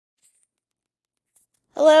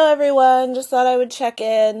Hello, everyone. Just thought I would check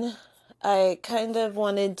in. I kind of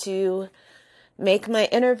wanted to make my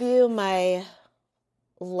interview my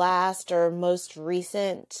last or most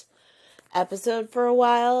recent episode for a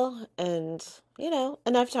while, and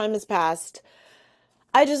enough time has passed.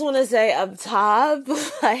 I just want to say up top,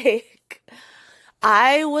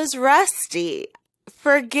 I was rusty.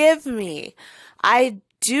 Forgive me. I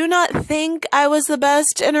do not think I was the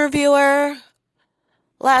best interviewer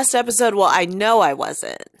last episode. Well, I know I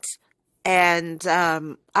wasn't. And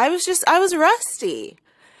I was rusty.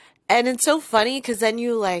 And it's so funny because then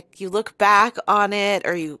you look back on it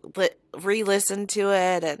or you re-listen to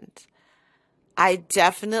it, and I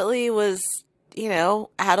definitely was,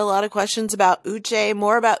 had a lot of questions about Uche,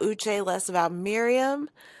 more about Uche, less about Miriam.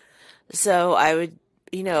 So I would,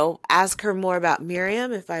 ask her more about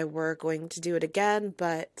Miriam if I were going to do it again,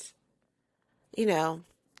 but you know,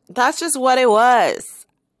 that's just what it was.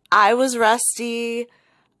 I was rusty.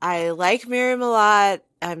 I like Miriam a lot.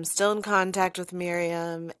 I'm still in contact with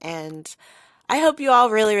Miriam, and I hope you all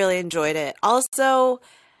really, really enjoyed it. Also,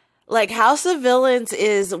 House of Villains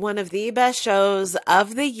is one of the best shows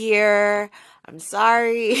of the year. I'm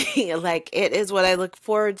sorry. It is what I look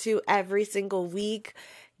forward to every single week.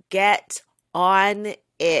 Get on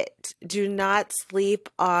it. Do not sleep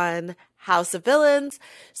on House of Villains.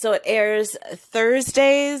 So it airs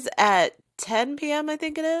Thursdays at 10 p.m., I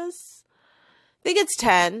think it is. I think it's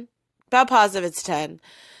 10. About positive it's 10.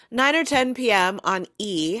 9 or 10 p.m. on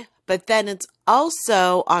E, but then it's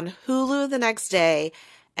also on Hulu the next day,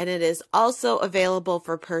 and it is also available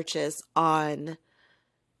for purchase on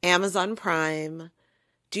Amazon Prime.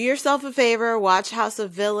 Do yourself a favor, watch House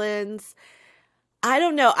of Villains. I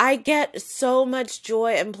don't know. I get so much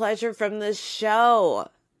joy and pleasure from this show.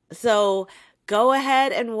 So go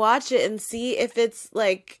ahead and watch it and see if it's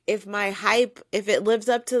if it lives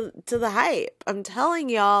up to the hype. I'm telling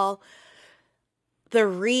y'all, the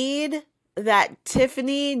read that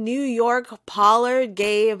Tiffany New York Pollard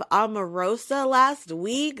gave Omarosa last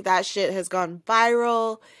week, that shit has gone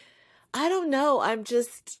viral. I don't know.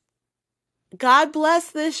 God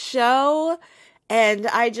bless this show. And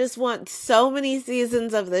I just want so many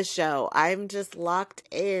seasons of this show. I'm just locked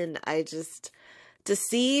in. To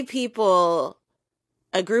see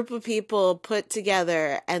a group of people put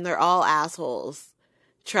together and they're all assholes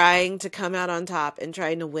trying to come out on top and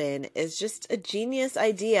trying to win is just a genius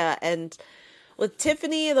idea. And with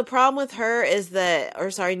Tiffany, the problem with her is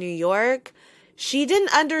New York, she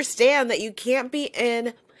didn't understand that you can't be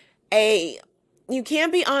on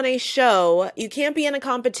a show, you can't be in a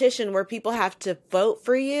competition where people have to vote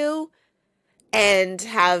for you and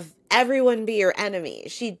have everyone be your enemy.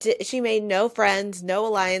 She made no friends, no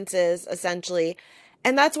alliances, essentially,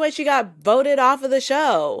 and that's why she got voted off of the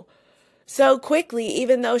show so quickly,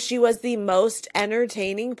 even though she was the most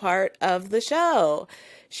entertaining part of the show.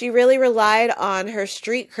 She really relied on her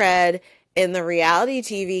street cred in the reality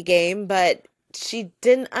TV game, but she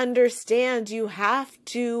didn't understand you have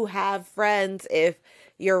to have friends if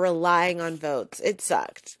you're relying on votes. It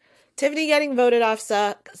sucked. Tiffany getting voted off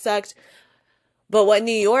sucked. But what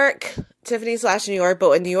Tiffany/New York, but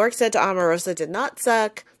what New York said to Omarosa did not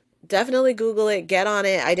suck. Definitely Google it. Get on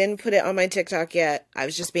it. I didn't put it on my TikTok yet. I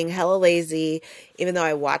was just being hella lazy, even though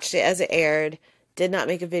I watched it as it aired. Did not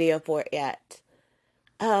make a video for it yet.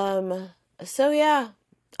 So yeah,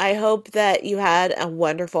 I hope that you had a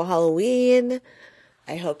wonderful Halloween.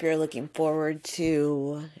 I hope you're looking forward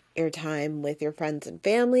to your time with your friends and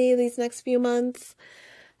family these next few months.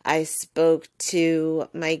 I spoke to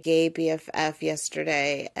my gay BFF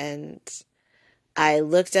yesterday, and I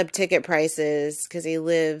looked up ticket prices because he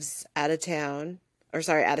lives out of town,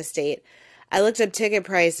 out of state. I looked up ticket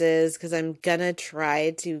prices because I'm gonna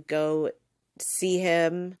try to go see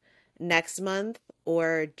him next month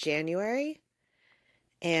or January.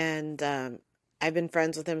 And I've been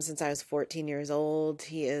friends with him since I was 14 years old.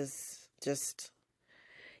 He is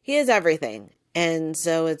everything. And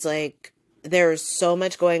so it's like, there's so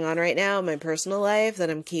much going on right now in my personal life that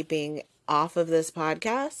I'm keeping off of this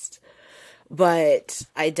podcast. But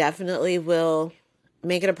I definitely will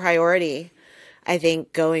make it a priority, I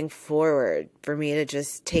think, going forward, for me to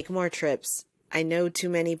just take more trips. I know too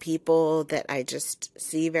many people that I just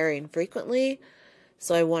see very infrequently,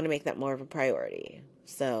 so I want to make that more of a priority.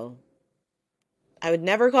 So I would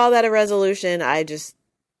never call that a resolution. I just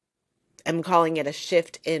am calling it a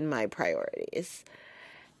shift in my priorities.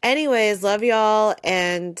 Anyways, love y'all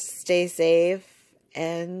and stay safe.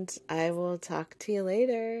 And I will talk to you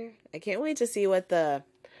later. I can't wait to see what the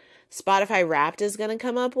Spotify Wrapped is going to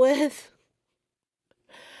come up with.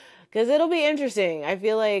 Because it'll be interesting. I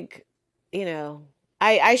feel like,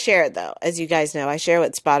 I share it though. As you guys know, I share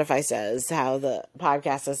what Spotify says, how the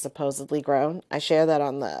podcast has supposedly grown. I share that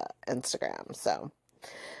on the Instagram. So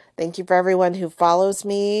thank you for everyone who follows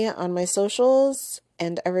me on my socials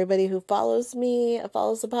and everybody who follows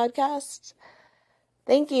the podcast.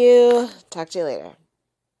 Thank you. Talk to you later.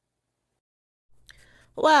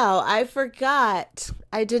 Wow, I forgot.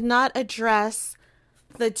 I did not address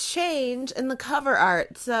the change in the cover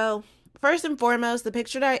art. So, first and foremost, the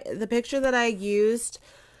picture that I used,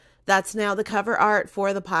 that's now the cover art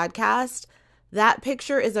for the podcast. That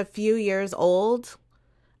picture is a few years old.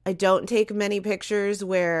 I don't take many pictures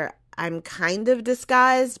where I'm kind of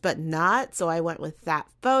disguised but not, so I went with that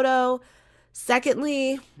photo.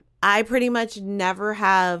 Secondly, I pretty much never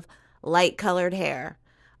have light colored hair.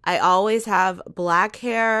 I always have black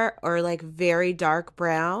hair or like very dark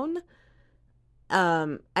brown.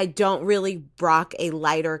 I don't really rock a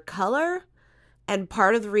lighter color. And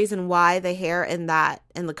part of the reason why the hair in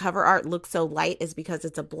the cover art looks so light is because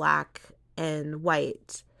it's a black and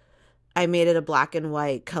white. I made it a black and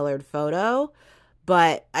white colored photo.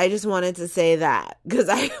 But I just wanted to say that because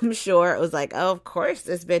I am sure it was like, oh, of course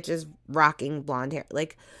this bitch is rocking blonde hair.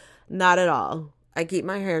 Like, not at all. I keep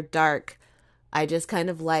my hair dark. I just kind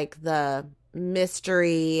of like the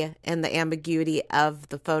mystery and the ambiguity of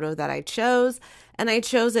the photo that I chose. And I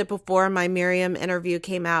chose it before my Miriam interview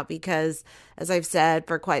came out because, as I've said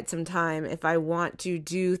for quite some time, if I want to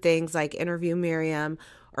do things like interview Miriam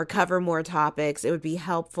or cover more topics, it would be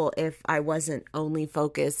helpful if I wasn't only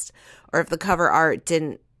focused, or if the cover art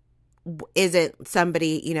isn't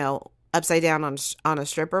somebody, upside down on a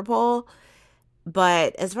stripper pole.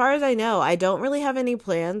 But as far as I know, I don't really have any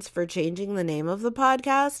plans for changing the name of the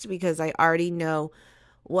podcast because I already know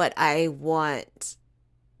what I want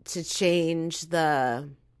to change I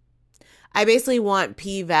basically want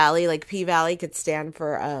P Valley. Like, P Valley could stand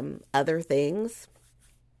for other things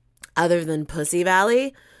other than Pussy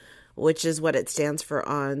Valley, which is what it stands for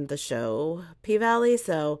on the show P Valley.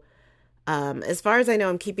 So as far as I know,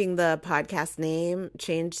 I'm keeping the podcast name,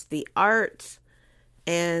 changed the art,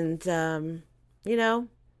 and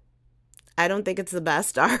I don't think it's the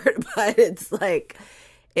best art, but it's like,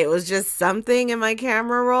 it was just something in my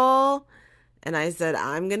camera roll. And I said,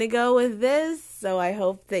 I'm going to go with this. So I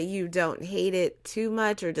hope that you don't hate it too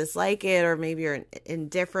much or dislike it, or maybe you're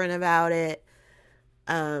indifferent about it.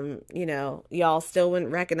 Y'all still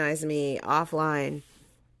wouldn't recognize me offline,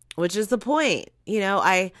 which is the point.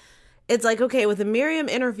 It's like, okay, with the Miriam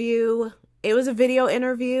interview, it was a video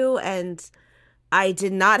interview and I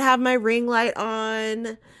did not have my ring light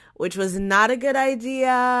on, which was not a good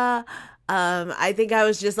idea. I think I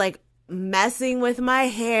was just like messing with my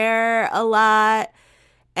hair a lot.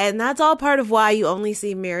 And that's all part of why you only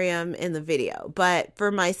see Miriam in the video. But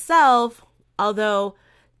for myself, although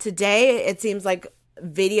today it seems like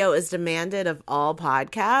video is demanded of all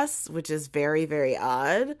podcasts, which is very, very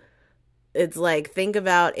odd. It's like, think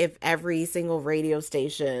about if every single radio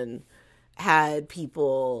station had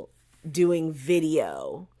people doing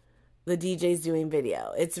video, the DJs doing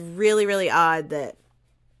video. It's really, really odd that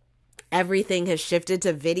everything has shifted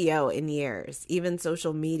to video in years, even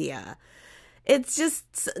social media. It's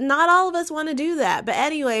just not all of us want to do that. But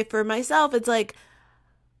anyway, for myself, it's like,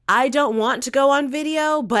 I don't want to go on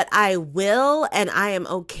video, but I will, and I am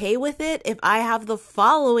okay with it if I have the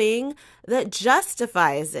following that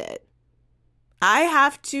justifies it. I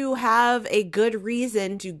have to have a good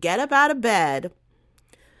reason to get up out of bed.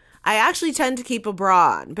 I actually tend to keep a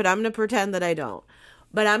bra on, but I'm going to pretend that I don't.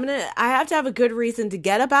 But I have to have a good reason to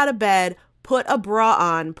get up out of bed, put a bra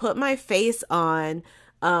on, put my face on,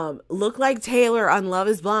 look like Taylor on Love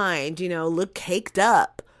is Blind, look caked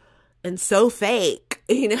up and so fake.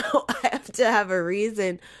 I have to have a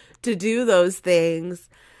reason to do those things.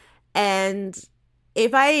 And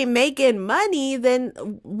if I ain't making money, then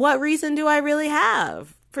what reason do I really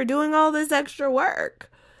have for doing all this extra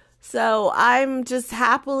work? So I'm just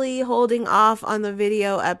happily holding off on the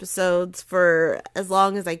video episodes for as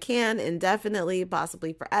long as I can, indefinitely,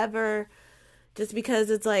 possibly forever, just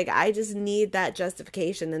because it's like, I just need that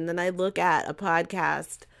justification. And then I look at a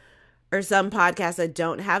podcast or some podcasts that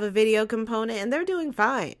don't have a video component and they're doing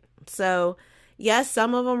fine. So yes,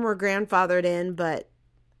 some of them were grandfathered in, but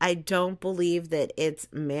I don't believe that it's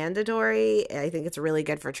mandatory. I think it's really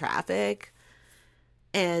good for traffic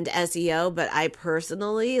and SEO, but I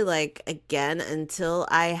personally, again, until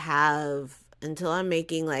I'm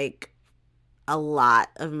making a lot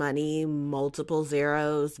of money, multiple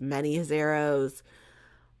zeros, many zeros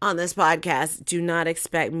on this podcast, do not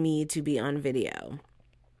expect me to be on video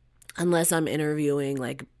unless I'm interviewing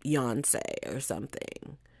Beyonce or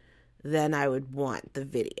something. then I would want the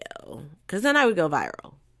video, because then I would go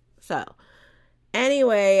viral. So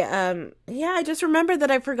anyway, yeah, I just remembered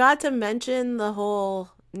that I forgot to mention the whole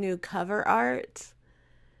new cover art.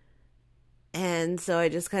 And so I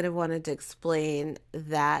just kind of wanted to explain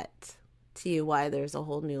that to you, why there's a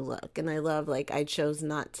whole new look. And I love, like, I chose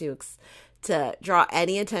not to draw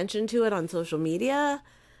any attention to it on social media.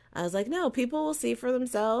 I was like, no, people will see for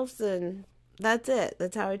themselves, and that's it.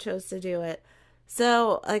 That's how I chose to do it.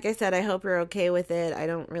 So, like I said, I hope you're okay with it. I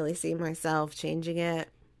don't really see myself changing it.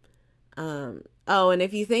 Oh, and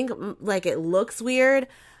if you think like it looks weird,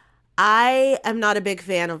 I am not a big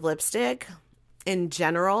fan of lipstick in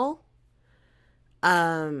general.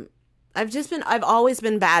 Um, I've always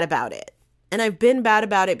been bad about it. And I've been bad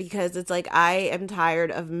about it because it's like I am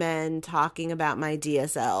tired of men talking about my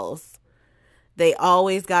DSLs. They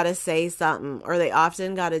always got to say something, or they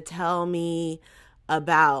often got to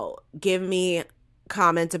give me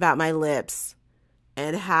comments about my lips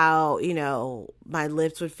and how, my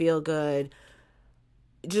lips would feel good.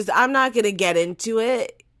 Just, I'm not going to get into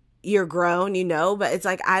it. You're grown, but it's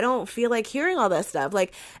like, I don't feel like hearing all that stuff.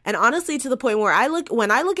 Like, and honestly, to the point where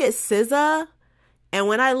when I look at SZA and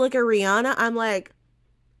when I look at Rihanna, I'm like,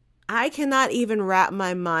 I cannot even wrap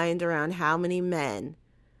my mind around how many men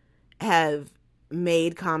have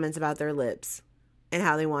made comments about their lips and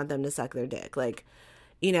how they want them to suck their dick. Like,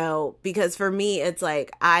 because for me, it's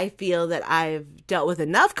like, I feel that I've dealt with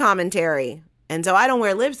enough commentary. And so I don't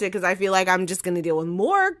wear lipstick because I feel like I'm just going to deal with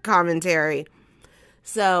more commentary.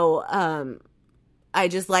 So, I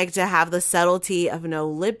just like to have the subtlety of no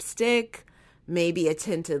lipstick, maybe a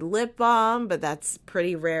tinted lip balm, but that's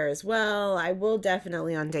pretty rare as well. I will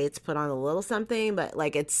definitely on dates put on a little something, but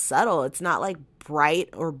like it's subtle. It's not like bright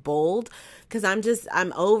or bold, because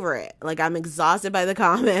I'm over it. Like, I'm exhausted by the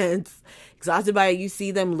comments, exhausted by you see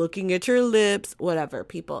them looking at your lips, whatever,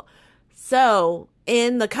 people. So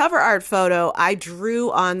in the cover art photo, I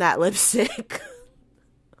drew on that lipstick.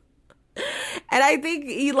 And I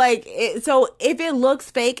think so if it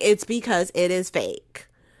looks fake, it's because it is fake.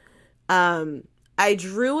 I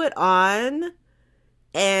drew it on,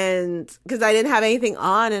 and because I didn't have anything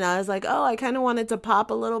on, and I was like, oh, I kind of wanted to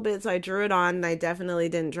pop a little bit, so I drew it on, and I definitely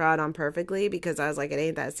didn't draw it on perfectly because I was like, it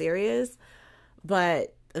ain't that serious.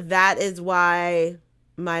 But that is why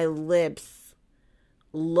my lips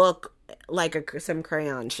look like some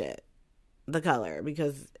crayon shit, the color,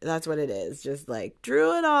 because that's what it is. Just like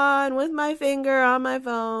drew it on with my finger on my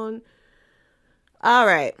phone. All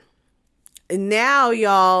right. Now,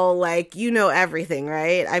 y'all, like, everything,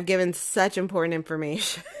 right? I've given such important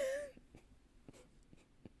information.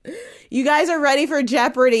 You guys are ready for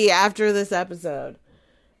Jeopardy after this episode.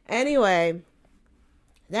 Anyway,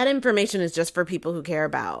 that information is just for people who care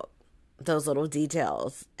about those little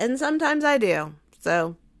details. And sometimes I do.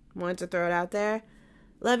 So, wanted to throw it out there.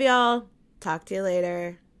 Love y'all. Talk to you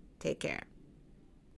later. Take care.